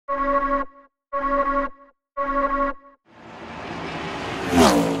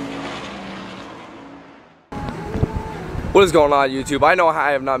What is going on, YouTube? I know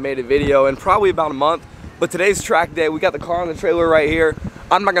I have not made a video in probably about a month, but today's track day. We got the car on the trailer right here.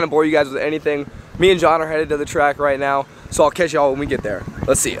 I'm not gonna bore you guys with anything. Me and John are headed to the track right now, so I'll catch y'all when we get there.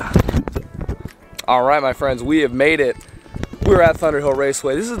 Let's see ya. All right, my friends, we have made it. We're at Thunder Hill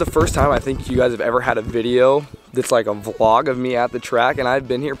Raceway. This is the first time I think you guys have ever had a video that's like a vlog of me at the track, and I've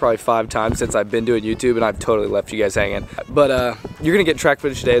been here probably 5 times since I've been doing YouTube, and I've totally left you guys hanging. But you're gonna get track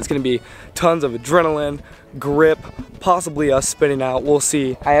footage today. It's gonna be tons of adrenaline, grip, possibly us spinning out. We'll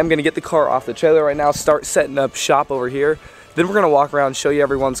see. I am gonna get the car off the trailer right now, start setting up shop over here. Then we're gonna walk around, show you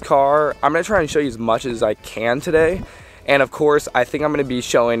everyone's car. I'm gonna try and show you as much as I can today. And of course, I think I'm gonna be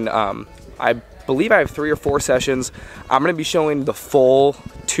showing, I believe I have 3 or 4 sessions. I'm gonna be showing the full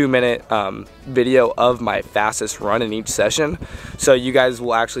 2-minute video of my fastest run in each session. So you guys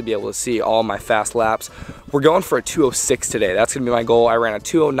will actually be able to see all my fast laps. We're going for a 206 today. That's gonna be my goal. I ran a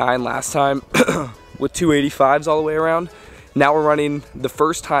 209 last time with 285s all the way around. Now we're running the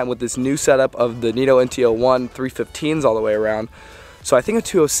first time with this new setup of the Nito NT01 315s all the way around. So I think a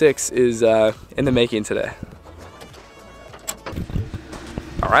 206 is in the making today.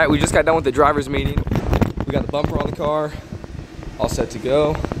 All right, we just got done with the driver's meeting. We got the bumper on the car, all set to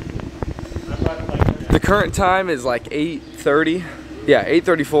go. The current time is like 8:30, yeah,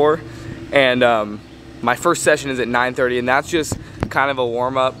 8:34, and my first session is at 9:30, and that's just kind of a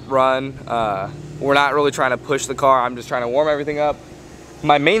warm-up run. We're not really trying to push the car. I'm just trying to warm everything up.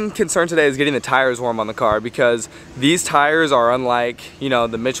 My main concern today is getting the tires warm on the car, because these tires are unlike, you know,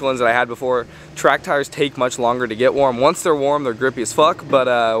 the Michelins that I had before. Track tires take much longer to get warm. Once they're warm, they're grippy as fuck,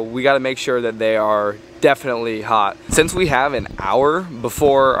 but we gotta make sure that they are definitely hot. Since we have an hour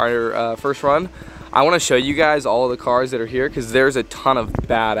before our first run, I wanna show you guys all of the cars that are here, because there's a ton of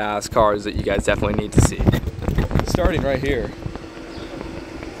badass cars that you guys definitely need to see. Starting right here.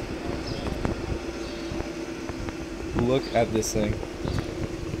 Look at this thing.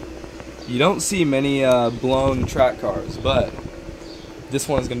 You don't see many blown track cars, but this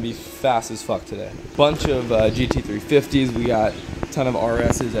one is going to be fast as fuck today. Bunch of GT350s. We got a ton of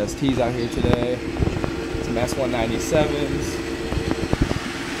RSs, STs out here today. Some S197s.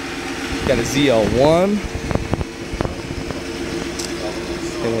 Got a ZL1.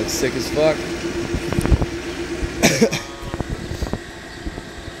 It looks sick as fuck.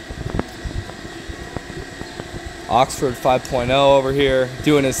 Oxford 5.0 over here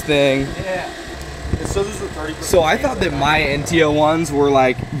doing his thing. Yeah. So this is 30%. So I thought that my NT01s were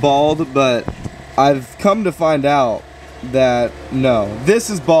like bald, but I've come to find out that no, this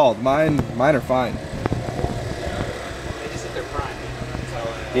is bald. Mine are fine. They just hit their prime.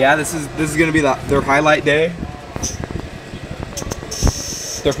 Yeah, this is gonna be their highlight day.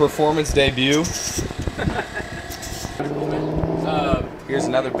 Their performance debut. Here's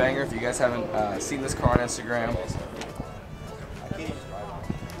another banger if you guys haven't seen this car on Instagram.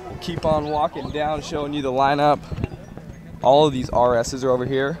 We'll keep on walking down, showing you the lineup. All of these RSs are over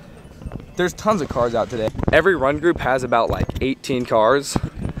here. There's tons of cars out today. Every run group has about like 18 cars,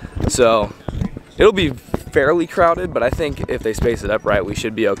 so it'll be fairly crowded, but I think if they space it up right, we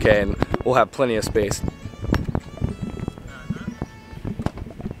should be okay, and we'll have plenty of space.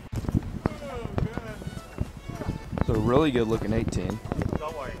 It's a really good looking 18.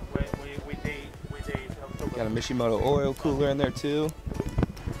 Don't worry, we date. Got a Mishimoto oil cooler in there too.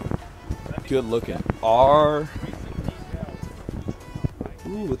 Good looking R.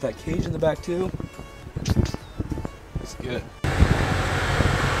 Ooh, with that cage in the back too. It's good.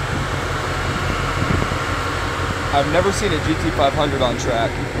 I've never seen a GT500 on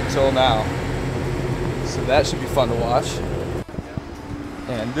track until now, so that should be fun to watch.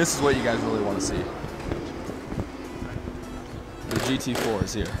 And this is what you guys really want to see. The GT4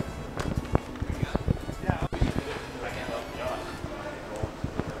 is here.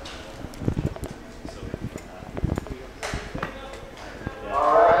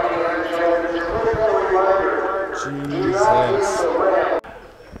 Jesus.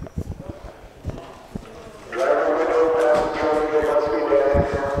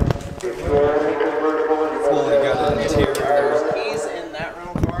 Fully got the interior. Keys in that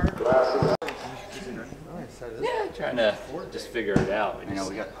rental car. Yeah, trying to just figure it out. You know,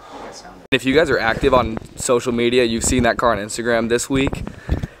 we got sound. If you guys are active on social media, you've seen that car on Instagram this week.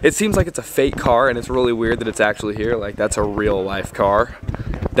 It seems like it's a fake car, and it's really weird that it's actually here. Like, that's a real life car.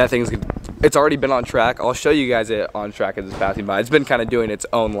 That thing's, it's already been on track. I'll show you guys it on track as it's passing by. It's been kind of doing its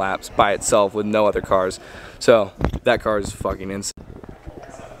own laps by itself with no other cars. So that car is fucking insane.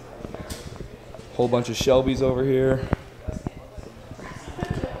 Whole bunch of Shelbys over here.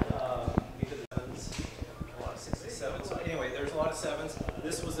 Anyway, there's a lot of sevens.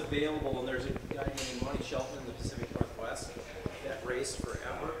 This was available, and there's a guy named Monty Shelton in the Pacific Northwest. raced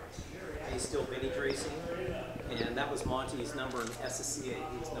forever. He's still vintage racing, and that was Monty's number in SSCA.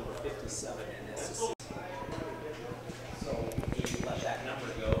 He was number 57 in SSCA. So he let that number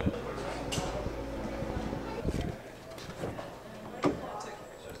go.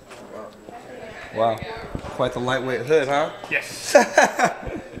 Wow, quite the lightweight hood, huh? Yes.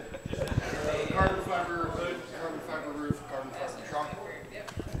 Carbon fiber hood, carbon fiber roof, carbon fiber trunk,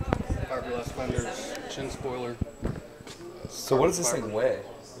 fiberglass fenders, chin spoiler. So what does this thing weigh?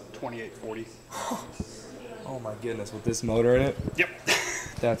 2840. Oh my goodness, with this motor in it? Yep.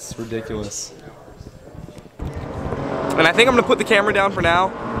 That's ridiculous. And I think I'm gonna put the camera down for now.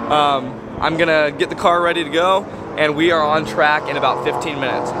 I'm gonna get the car ready to go, and we are on track in about 15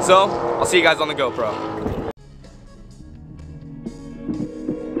 minutes. So, I'll see you guys on the GoPro.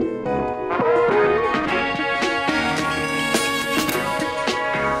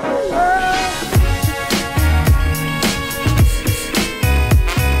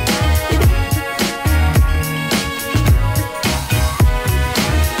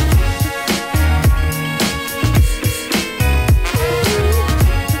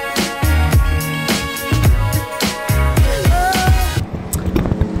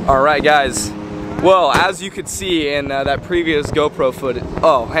 Alright guys, well as you could see in that previous GoPro footage,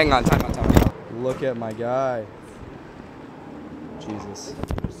 oh hang on, time out. Look at my guy, Jesus.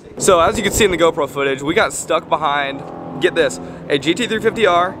 So as you can see in the GoPro footage, we got stuck behind, get this, a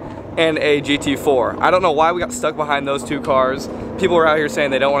GT350R and a GT4. I don't know why we got stuck behind those two cars. People are out here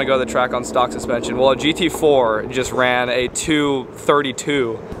saying they don't want to go to the track on stock suspension. Well, a GT4 just ran a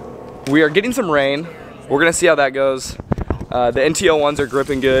 232. We are getting some rain. We're gonna see how that goes. The NTO ones are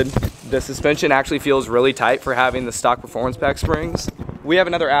gripping good. The suspension actually feels really tight for having the stock performance pack springs. We have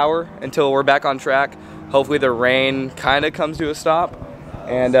another hour until we're back on track. Hopefully the rain kind of comes to a stop.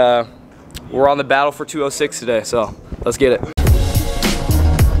 And we're on the battle for 206 today, so let's get it.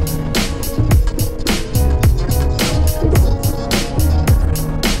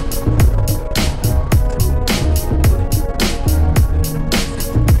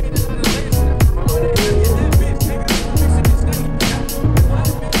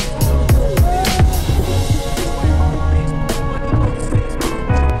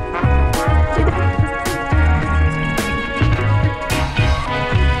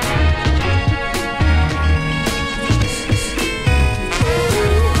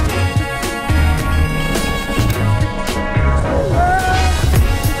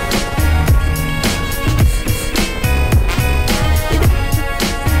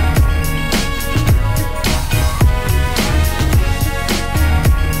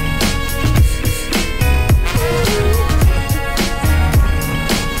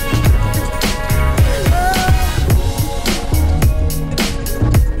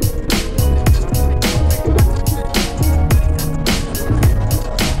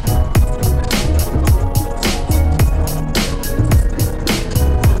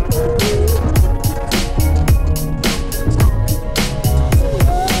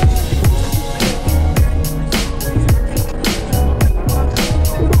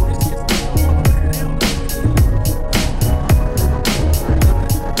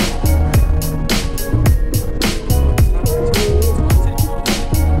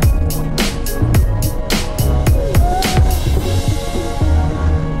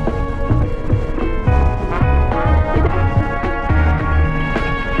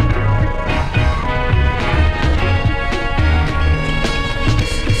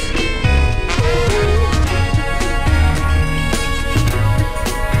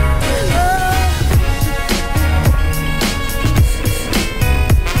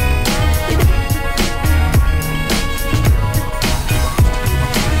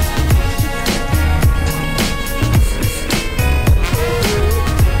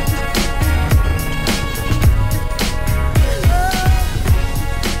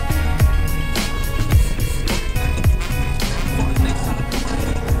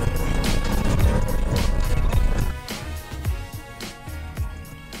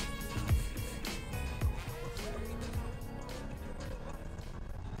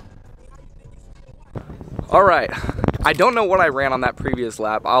 All right, I don't know what I ran on that previous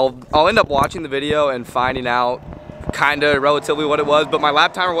lap. I'll end up watching the video and finding out kind of relatively what it was, but my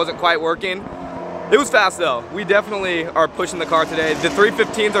lap timer wasn't quite working. It was fast though. We definitely are pushing the car today. The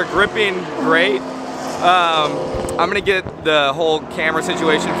 315s are gripping great. I'm gonna get the whole camera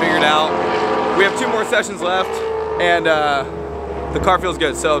situation figured out. We have 2 more sessions left, and the car feels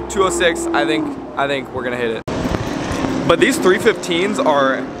good. So 206, I think we're gonna hit it. But these 315s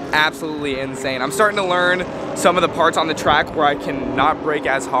are absolutely insane. I'm starting to learn some of the parts on the track where I can not brake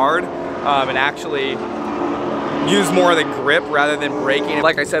as hard and actually use more of the grip rather than braking.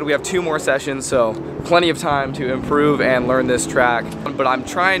 Like I said, we have 2 more sessions, so plenty of time to improve and learn this track. But I'm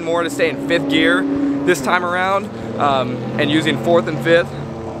trying more to stay in 5th gear this time around, and using 4th and 5th.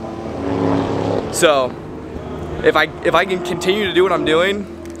 So if I can continue to do what I'm doing,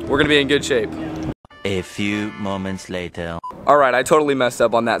 we're gonna be in good shape. A few moments later. Alright, I totally messed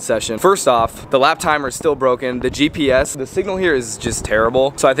up on that session. First off, the lap timer is still broken. The GPS, the signal here is just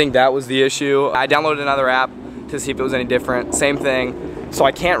terrible. So I think that was the issue. I downloaded another app to see if it was any different. Same thing. So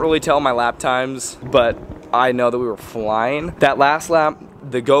I can't really tell my lap times, but I know that we were flying. That last lap,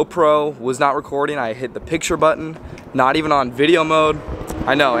 the GoPro was not recording. I hit the picture button, not even on video mode.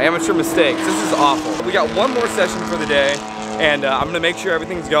 I know, amateur mistakes. This is awful. We got 1 more session for the day, and I'm gonna make sure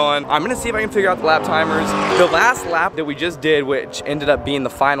everything's going. I'm gonna see if I can figure out the lap timers. The last lap that we just did, which ended up being the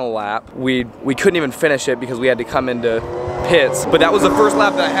final lap, we couldn't even finish it because we had to come into pits. But that was the first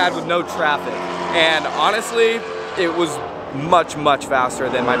lap that I had with no traffic. And honestly, it was much, much faster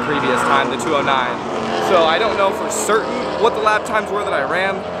than my previous time, the 2:09. So I don't know for certain what the lap times were that I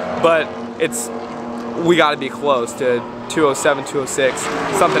ran, but we gotta be close to 2:07, 2:06,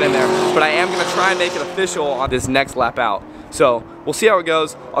 something in there. But I am gonna try and make it official on this next lap out. So we'll see how it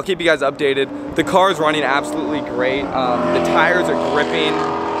goes. I'll keep you guys updated. The car is running absolutely great. The tires are gripping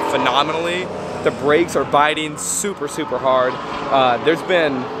phenomenally. The brakes are biting super, super hard. There's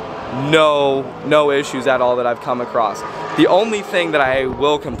been no issues at all that I've come across. The only thing that I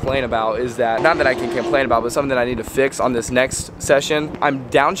will complain about is that, not that I can complain about, but something that I need to fix on this next session. I'm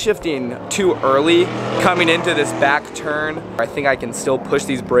downshifting too early coming into this back turn. I think I can still push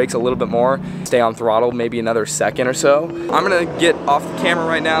these brakes a little bit more, stay on throttle maybe another second or so. I'm gonna get off the camera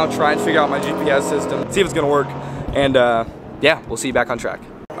right now, try and figure out my GPS system, see if it's gonna work, and yeah, we'll see you back on track.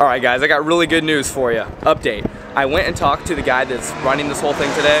 All right guys, I got really good news for you. Update. I went and talked to the guy that's running this whole thing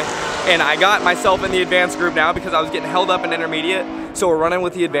today, and I got myself in the advanced group now because I was getting held up in intermediate. So we're running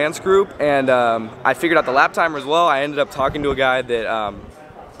with the advanced group, and I figured out the lap timer as well. I ended up talking to a guy that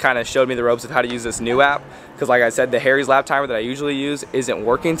kind of showed me the ropes of how to use this new app, because like I said, the Harry's lap timer that I usually use isn't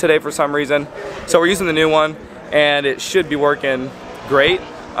working today for some reason. So we're using the new one, and it should be working great.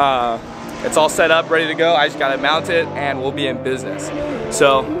 It's all set up, ready to go. I just gotta mount it, and we'll be in business.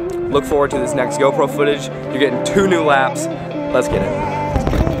 So look forward to this next GoPro footage. You're getting 2 new laps. Let's get it.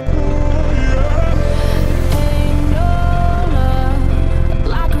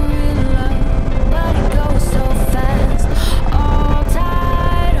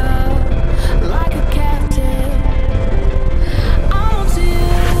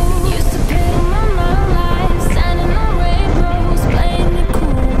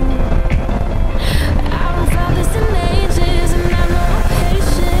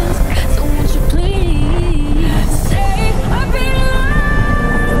 Say I've been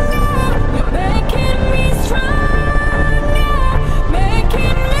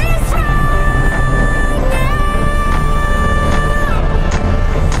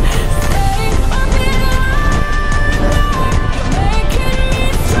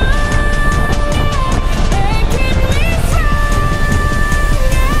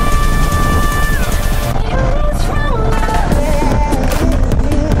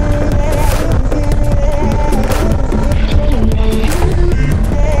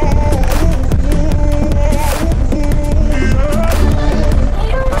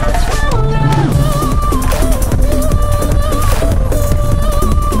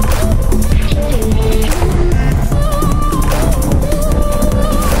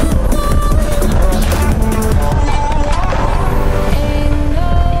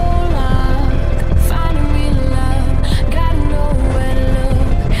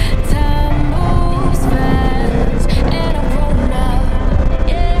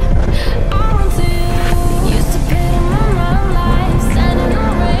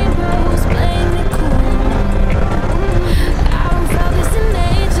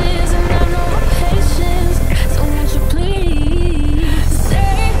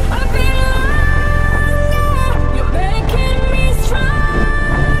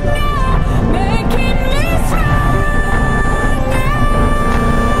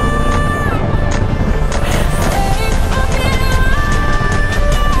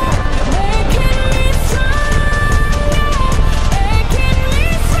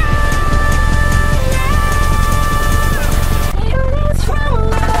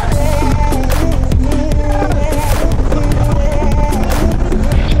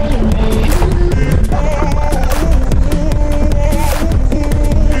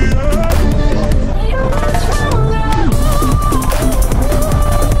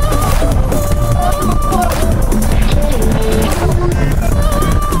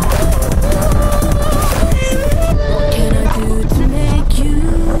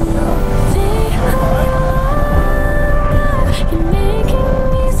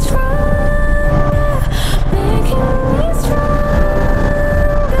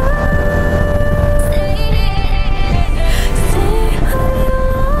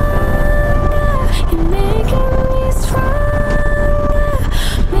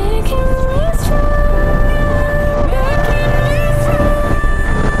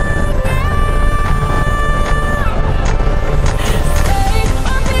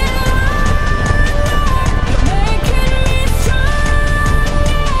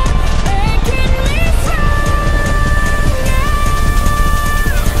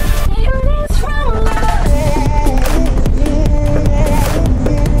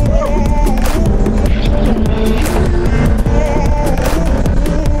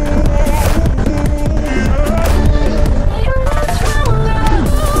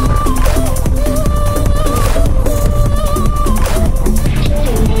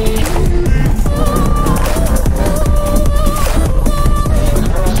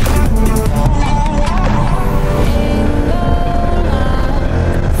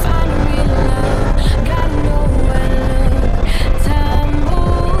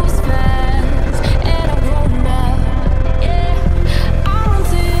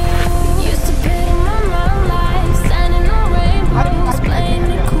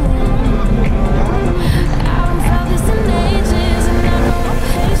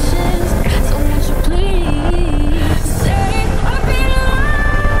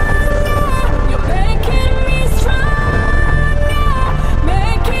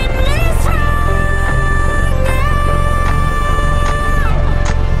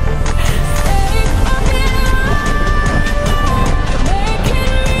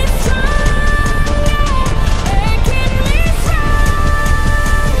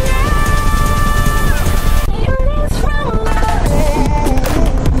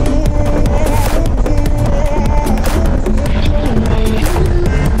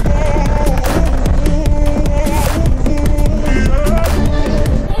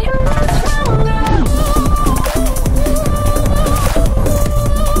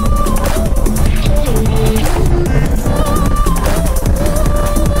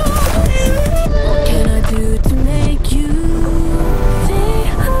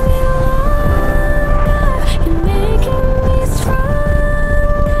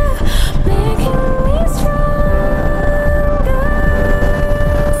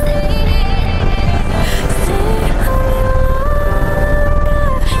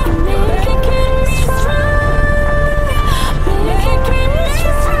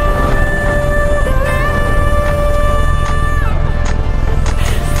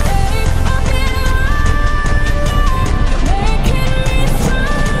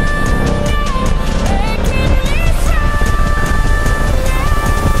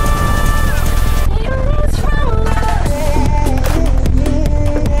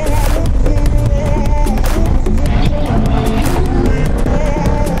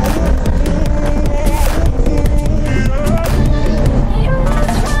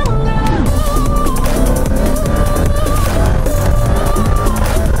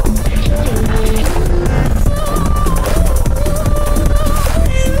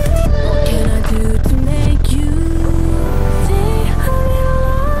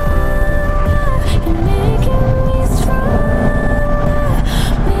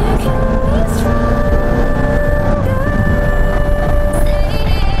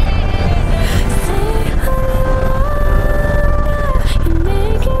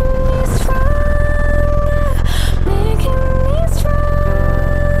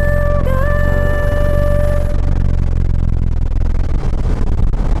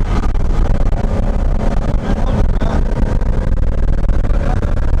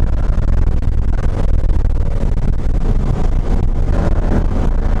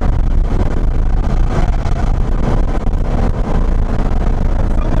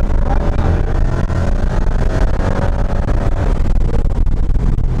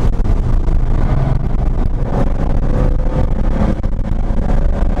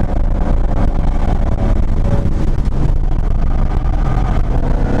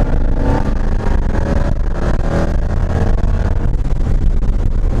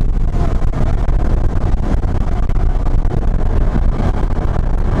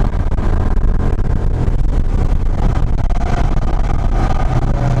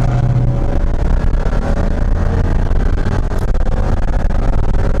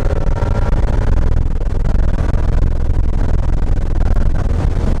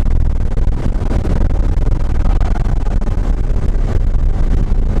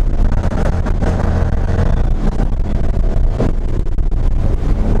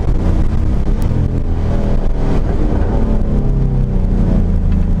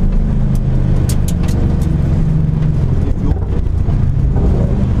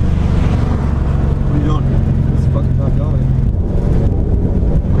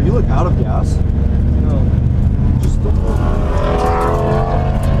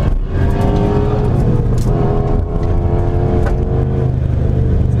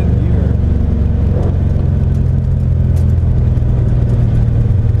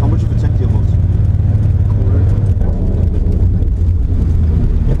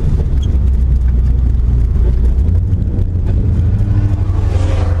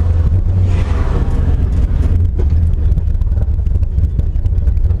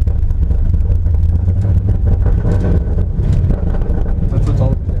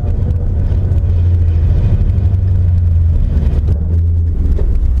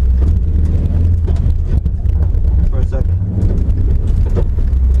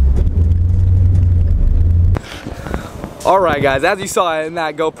Alright guys, as you saw in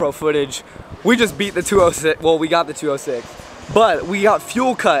that GoPro footage, we just beat the 206, well we got the 206, but we got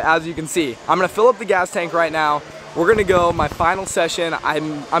fuel cut as you can see. I'm gonna fill up the gas tank right now. We're gonna go my final session.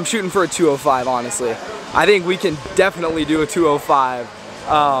 I'm shooting for a 205 honestly. I think we can definitely do a 205.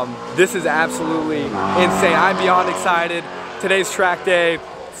 This is absolutely insane. I'm beyond excited. Today's track day,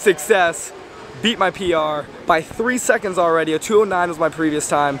 success, beat my PR by 3 seconds already. A 209 was my previous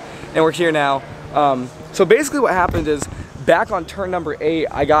time, and we're here now. So basically what happened is, back on turn number 8,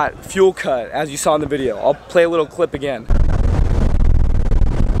 I got fuel cut, as you saw in the video. I'll play a little clip again.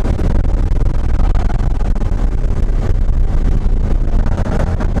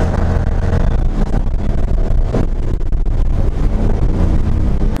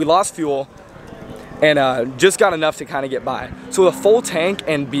 We lost fuel and just got enough to kind of get by. So with a full tank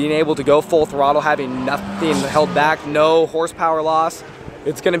and being able to go full throttle, having nothing held back, no horsepower loss,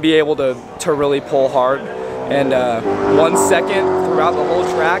 it's going to be able to really pull hard. And 1 second throughout the whole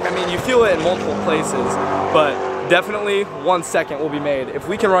track, I mean, you feel it in multiple places, but definitely 1 second will be made. If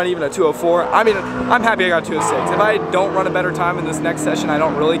we can run even a 204, I mean, I'm happy I got a 206. If I don't run a better time in this next session, I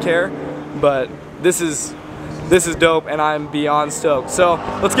don't really care, but this is dope and I'm beyond stoked. So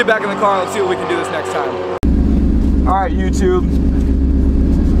let's get back in the car and let's see what we can do this next time. All right, YouTube,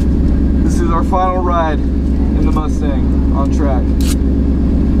 this is our final ride in the Mustang on track.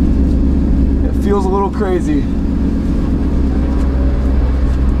 It feels a little crazy,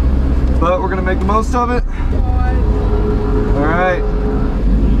 but we're gonna make the most of it. All right.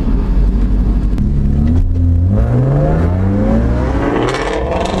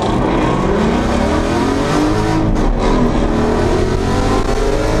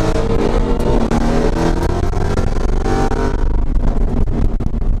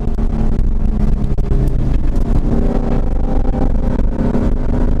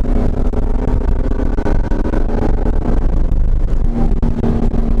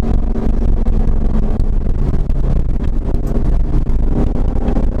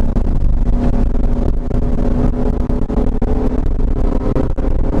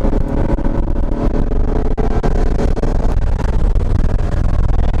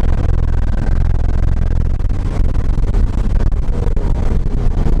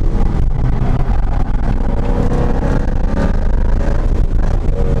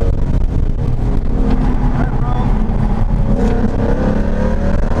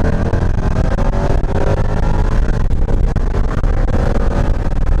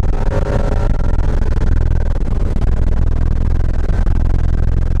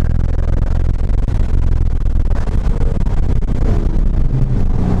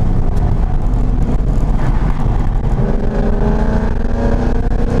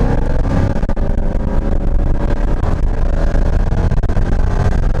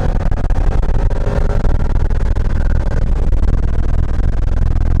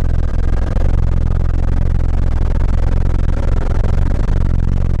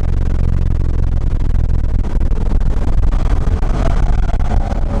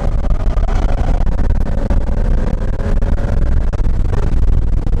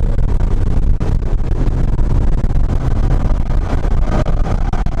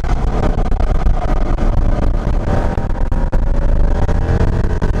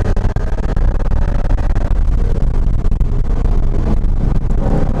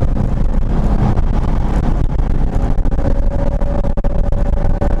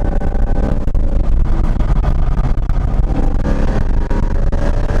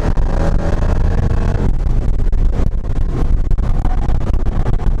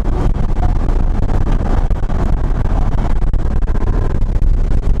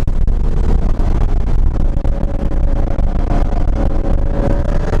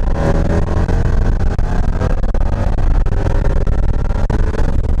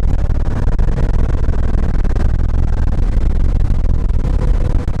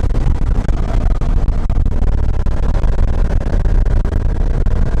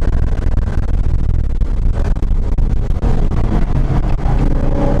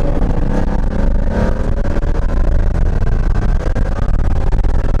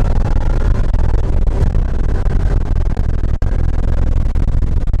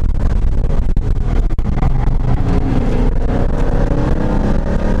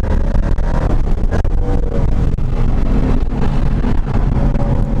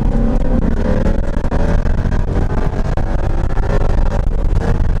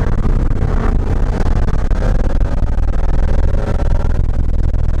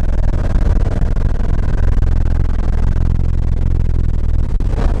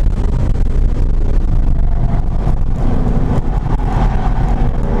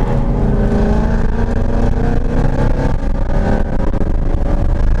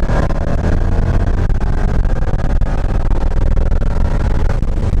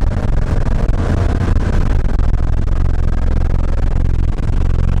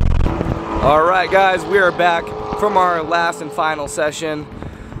 Alright guys, we are back from our last and final session.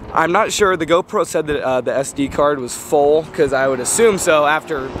 I'm not sure, the GoPro said that the SD card was full, because I would assume so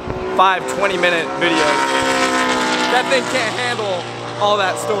after 5 20-minute videos. That thing can't handle all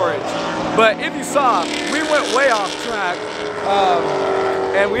that storage. But if you saw, we went way off track,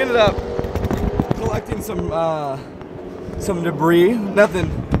 and we ended up collecting some debris. Nothing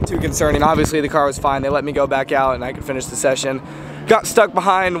too concerning. Obviously the car was fine. They let me go back out and I could finish the session. Got stuck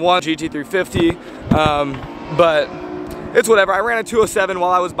behind one GT350, but it's whatever. I ran a 207 while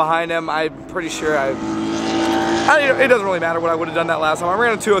I was behind him. I'm pretty sure it doesn't really matter what I would have done that last time. I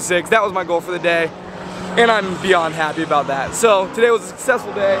ran a 206. That was my goal for the day, and I'm beyond happy about that. So today was a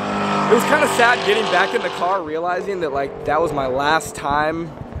successful day. It was kind of sad getting back in the car, realizing that like that was my last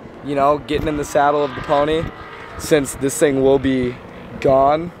time, you know, getting in the saddle of the pony, since this thing will be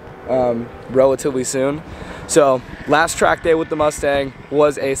gone relatively soon. So last track day with the Mustang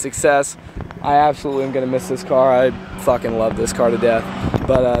was a success. I absolutely am gonna miss this car. I fucking love this car to death.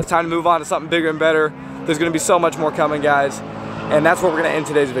 But it's time to move on to something bigger and better. There's gonna be so much more coming, guys. And that's where we're gonna end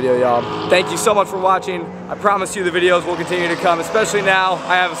today's video, y'all. Thank you so much for watching. I promise you the videos will continue to come, especially now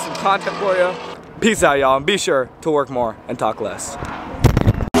I have some content for you. Peace out, y'all, and be sure to work more and talk less.